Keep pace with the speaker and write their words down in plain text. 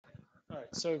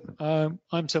Right, so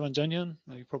I'm Sevan Janiyan.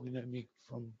 You probably know me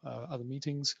from other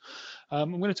meetings.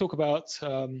 I'm going to talk about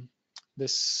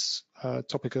this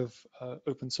topic of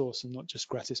open source and not just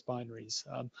gratis binaries.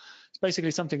 It's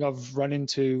basically something I've run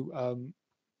into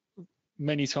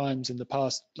many times in the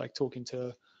past, like talking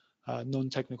to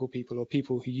non-technical people or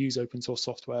people who use open source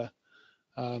software,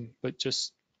 but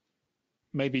just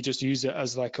maybe just use it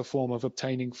as like a form of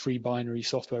obtaining free binary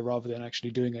software rather than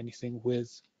actually doing anything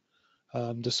with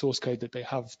the source code that they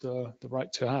have the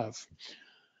right to have.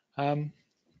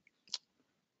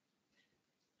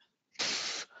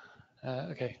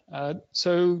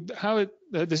 So how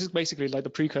this is basically like the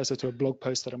precursor to a blog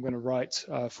post that I'm going to write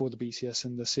for the BCS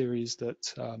in the series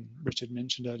that Richard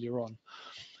mentioned earlier on.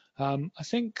 I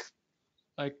think,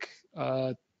 like,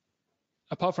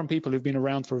 apart from people who've been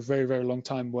around for a very, very long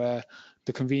time where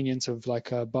the convenience of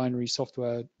like binary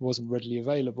software wasn't readily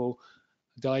available,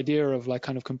 the idea of like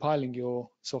kind of compiling your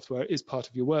software is part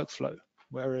of your workflow.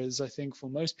 Whereas I think for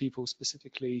most people,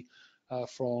 specifically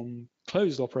from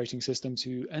closed operating systems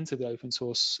who enter the open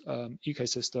source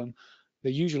ecosystem,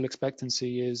 the usual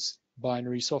expectancy is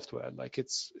binary software. Like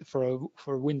it's for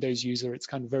a Windows user, it's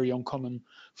kind of very uncommon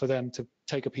for them to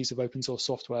take a piece of open source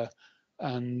software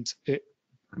and it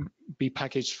be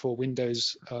packaged for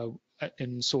Windows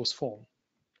in source form.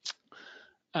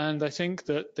 And I think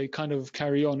that they kind of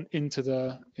carry on into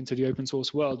the open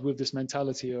source world with this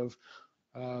mentality of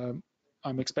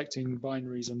I'm expecting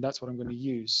binaries and that's what I'm going to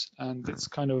use. And it's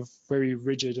kind of very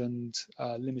rigid and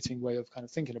limiting way of kind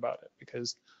of thinking about it,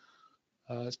 because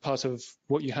as part of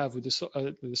what you have with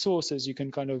the sources, you can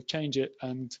kind of change it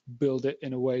and build it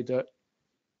in a way that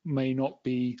may not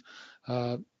be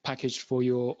packaged for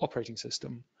your operating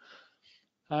system.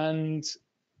 And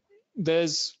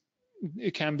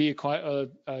it can be quite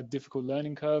a difficult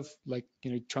learning curve, like, you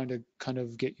know, trying to kind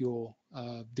of get your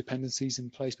dependencies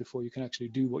in place before you can actually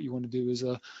do what you want to do is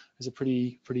a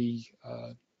pretty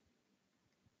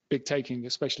big taking,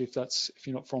 especially if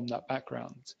you're not from that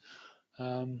background,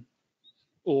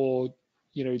 or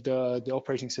you know the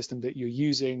operating system that you're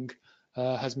using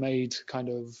has made kind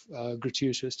of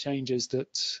gratuitous changes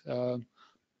that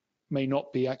may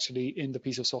not be actually in the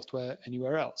piece of software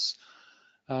anywhere else.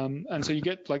 And so you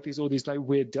get like all these like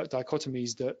weird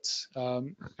dichotomies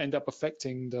that end up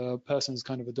affecting the person's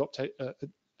kind of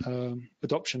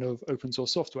adoption of open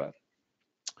source software.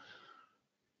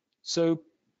 So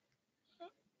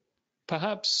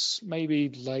perhaps maybe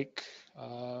like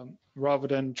rather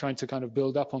than trying to kind of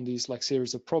build up on these like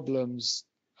series of problems,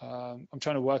 I'm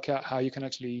trying to work out how you can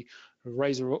actually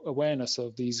raise awareness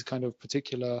of these kind of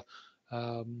particular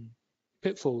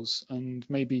pitfalls, and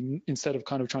maybe instead of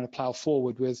kind of trying to plow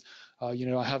forward with, you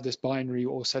know, I have this binary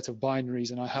or set of binaries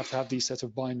and I have to have these set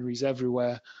of binaries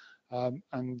everywhere,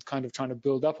 and kind of trying to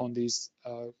build up on these,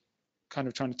 kind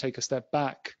of trying to take a step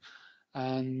back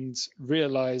and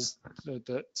realize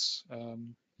that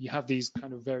you have these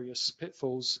kind of various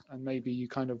pitfalls, and maybe you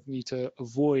kind of need to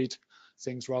avoid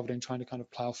things rather than trying to kind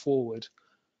of plow forward.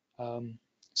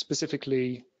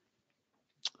 Specifically,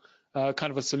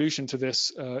 kind of a solution to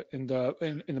this in the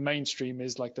mainstream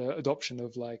is like the adoption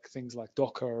of like things like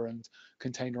Docker and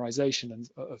containerization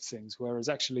of things, whereas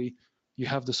actually you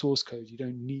have the source code, you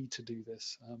don't need to do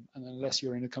this, and unless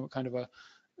you're in a kind of a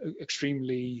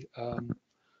extremely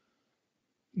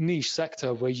niche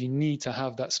sector where you need to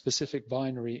have that specific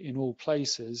binary in all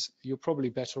places, you're probably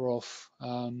better off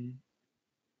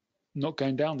not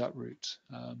going down that route.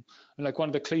 And like one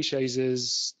of the cliches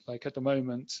is like at the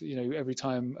moment, you know, every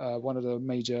time one of the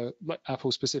major, like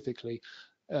Apple specifically,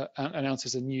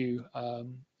 announces a new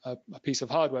a piece of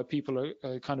hardware, people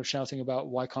are kind of shouting about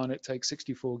why can't it take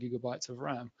 64 gigabytes of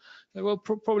RAM? Well,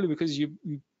 probably because you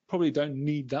probably don't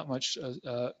need that much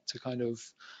to kind of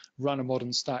run a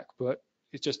modern stack, but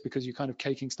it's just because you're kind of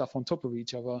caking stuff on top of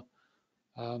each other.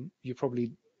 You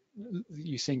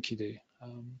think you do.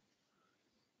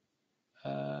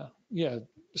 Yeah,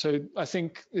 so I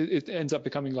think it ends up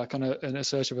becoming like in a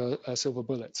search of a silver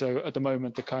bullet. So at the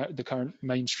moment, the current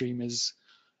mainstream is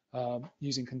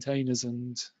using containers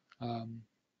and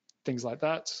things like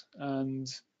that, and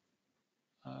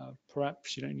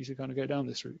perhaps you don't need to kind of go down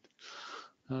this route.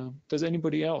 Does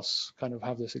anybody else kind of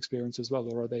have this experience as well,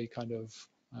 or are they kind of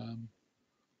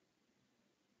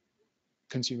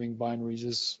consuming binaries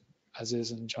as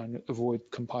is and trying to avoid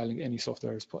compiling any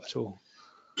software at all?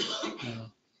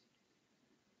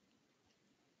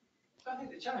 I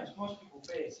think the challenge most people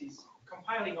face is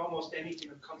compiling almost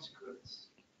anything of consequence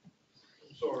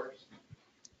from source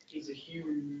is a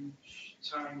huge,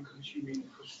 time-consuming,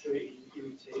 frustrating,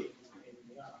 irritating pain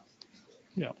in the ass.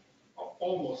 Yeah.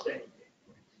 Almost anything.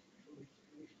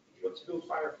 you want to build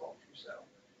Firefox yourself,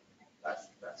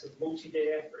 that's a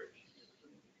multi-day effort if you've never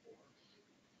done it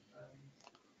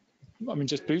before. I mean,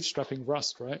 just bootstrapping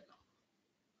Rust, right?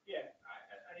 Yeah,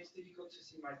 and it's difficult to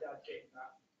see my dad getting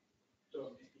that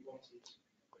done if he wanted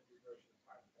a new version of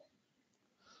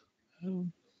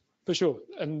Firefox. For sure.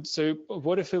 And so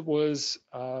what if it was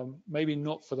maybe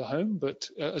not for the home, but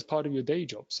as part of your day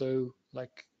job? So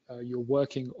like you're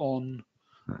working on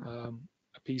a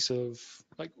piece of,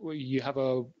 like you have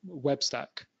a web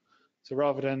stack. So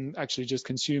rather than actually just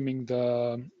consuming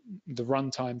the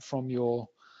runtime from your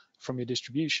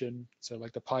distribution, so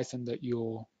like the Python that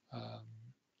your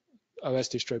OS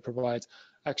distro provides,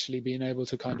 actually being able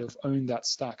to kind of own that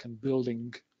stack and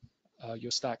building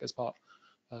your stack as part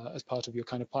of your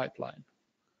kind of pipeline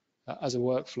as a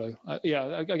workflow. Yeah,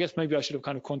 I guess maybe I should have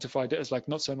kind of quantified it as like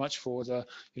not so much for the,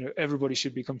 everybody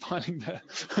should be compiling their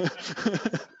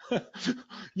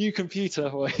new computer,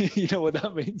 or you know what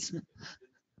that means. It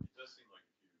does seem like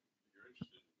if you're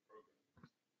interested in programming,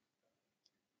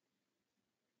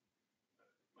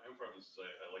 my own preference is I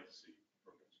like to see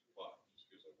programs compile just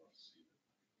because I want to see the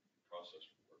process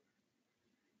work.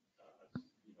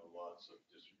 Lots of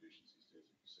distributions these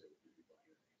days, if you say, give you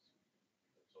binaries.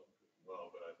 That's all good and well,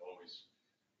 but I've always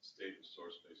stayed with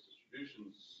source-based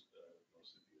distributions,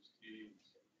 mostly BSD and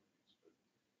some things, but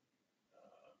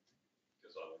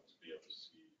because I like to be able to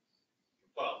see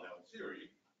compile. Now, in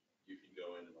theory, you can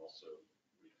go in and also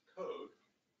read code.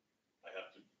 I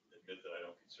have to admit that I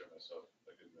don't consider myself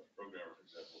a good enough programmer, for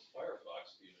example, with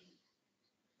Firefox to even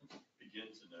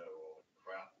begin to know all the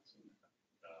crap that's in that.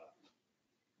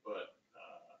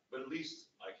 But at least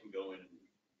I can go in and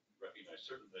recognize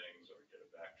certain things, or get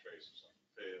a backtrace if something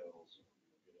fails, or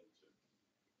get into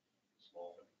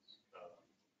small things.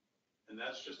 And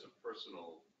that's just a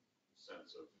personal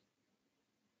sense of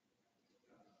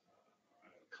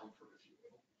comfort, if you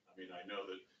will. I mean, I know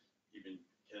that even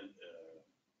Ken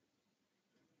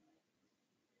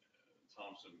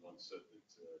Thompson once said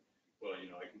that, well,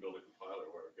 I can build a compiler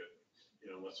where I get,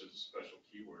 unless there's a special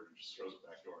keyword, it just throws a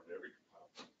backdoor into every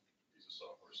compiler piece of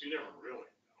software. So you never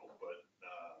really know, but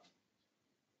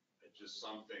just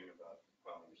something about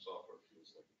compiling your software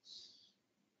feels like it's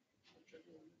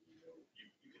genuine. You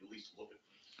can at least look at it.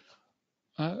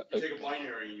 You take a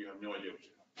binary and you have no idea what you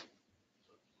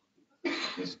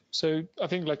have. So I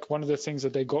think like one of the things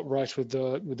that they got right with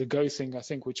the Go thing, I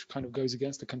think, which kind of goes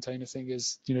against the container thing,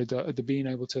 is the being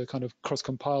able to kind of cross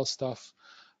compile stuff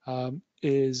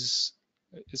is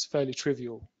fairly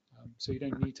trivial. So you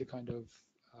don't need to kind of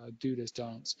do this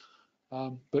dance.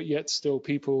 But yet still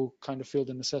people kind of feel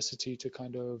the necessity to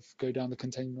kind of go down the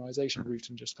containerization route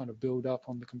and just kind of build up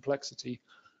on the complexity.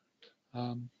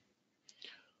 Yeah.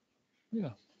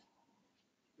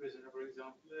 There's another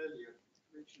example earlier,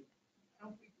 Richard.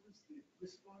 How big was the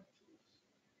RISC-V tools?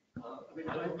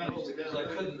 I don't remember because I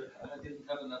didn't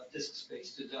have enough disk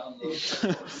space to download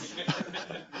the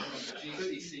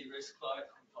GCC RISC-V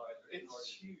compiler. It's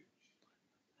huge.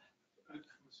 From a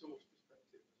source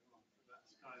perspective as well.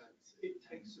 That's kind of, it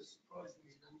takes a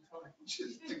surprisingly long time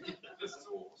just to get the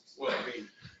source. Well, I mean,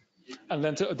 and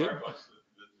then the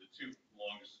two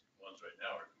longest ones right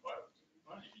now are compilers.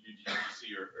 Right. You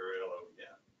GCC or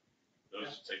LLVM.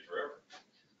 Those take forever.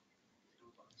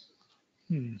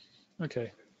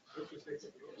 Okay.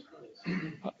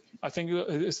 I think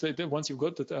it's that once you've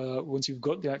got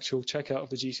the actual checkout of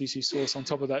the GCC source, on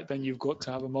top of that, then you've got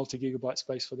to have a multi-gigabyte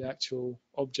space for the actual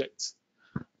object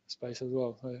space as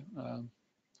well. So,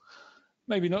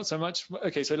 maybe not so much.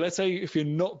 Okay, so let's say if you're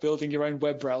not building your own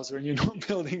web browser and you're not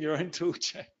building your own tool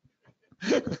chain.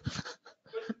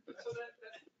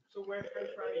 So where are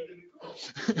you going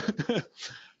to go?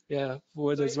 Yeah,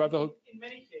 where there's rabbit hole. In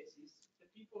many cases, the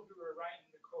people who are writing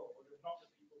the code are not the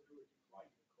people who are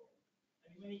deploying the code.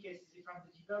 And in many cases, if I'm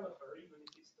the developer, even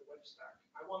if it's the web stack,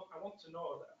 I want to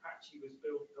know that Apache was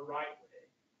built the right way,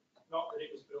 not that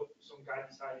it was built. Some guy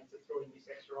decided to throw in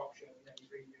this extra option and then he's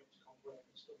reading it up to complain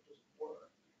and stuff doesn't work.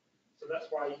 So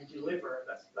that's why you deliver.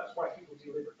 That's why people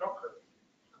deliver Docker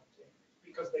containers,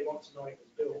 because they want to know it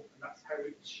was built and that's how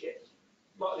it was shipped.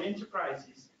 A lot of the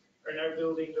enterprises are now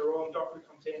building their own Docker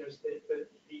containers that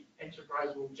the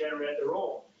enterprise will generate their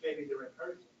own. Maybe they're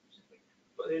inheriting or something.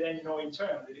 But they then know in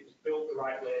turn that it was built the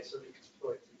right way so they can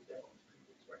deploy it to the DevOps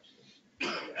people to actually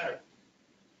get it out.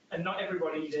 And not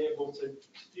everybody is able to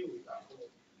deal with that whole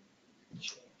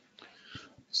chain.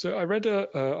 So I read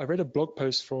a blog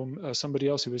post from somebody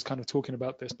else who was kind of talking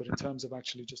about this, but in terms of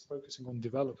actually just focusing on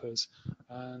developers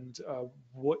and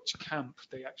which camp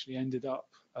they actually ended up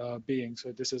being.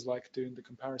 So this is like doing the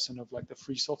comparison of like the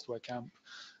free software camp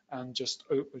and just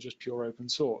pure open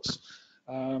source.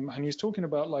 and he was talking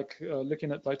about like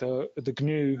looking at like the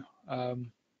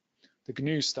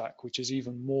GNU stack, which is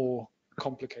even more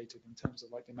complicated in terms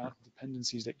of like the amount of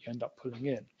dependencies that you end up pulling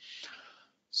in.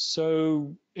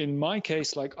 So in my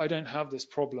case, like I don't have this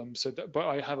problem, so that, but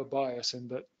I have a bias in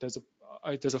that there's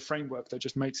a framework that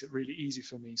just makes it really easy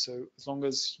for me. So as long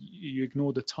as you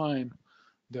ignore the time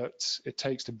that it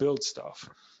takes to build stuff,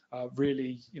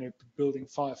 really, building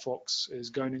Firefox is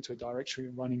going into a directory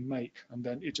and running make, and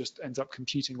then it just ends up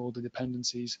computing all the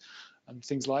dependencies and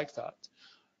things like that.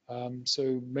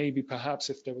 So maybe perhaps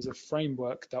if there was a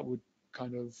framework that would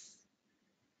kind of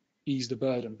ease the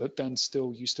burden, but then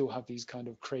you still have these kind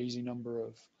of crazy number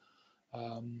of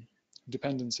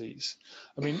dependencies.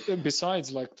 I mean,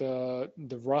 besides like the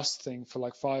Rust thing for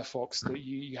like Firefox, that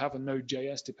you have a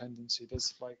Node.js dependency.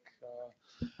 There's like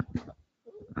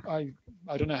I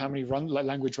don't know how many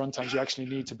language runtimes you actually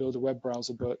need to build a web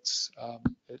browser, but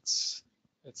it's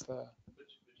there. But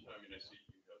I mean, I see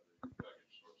you have the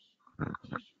package source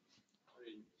issue. I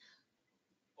mean,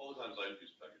 all the times I've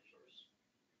used package source,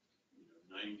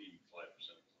 95%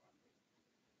 of the time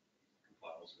it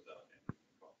compiles without any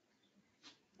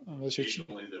problem.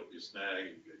 Occasionally there'll be a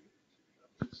snag,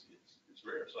 and it's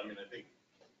rare. So I mean, I think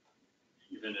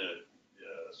even a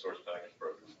source package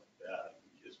program like that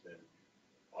has been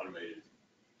automated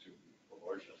to a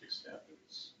large enough extent that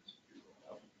it's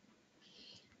reliable.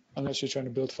 Unless you're trying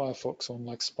to build Firefox on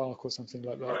like Spark or something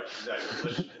like that. Right,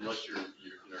 exactly. Unless you're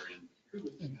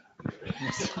in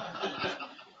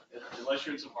unless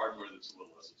you're in some hardware that's a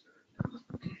little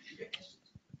esoteric.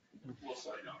 We'll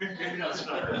say no. Maybe not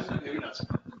Spark. Maybe not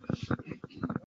Spark.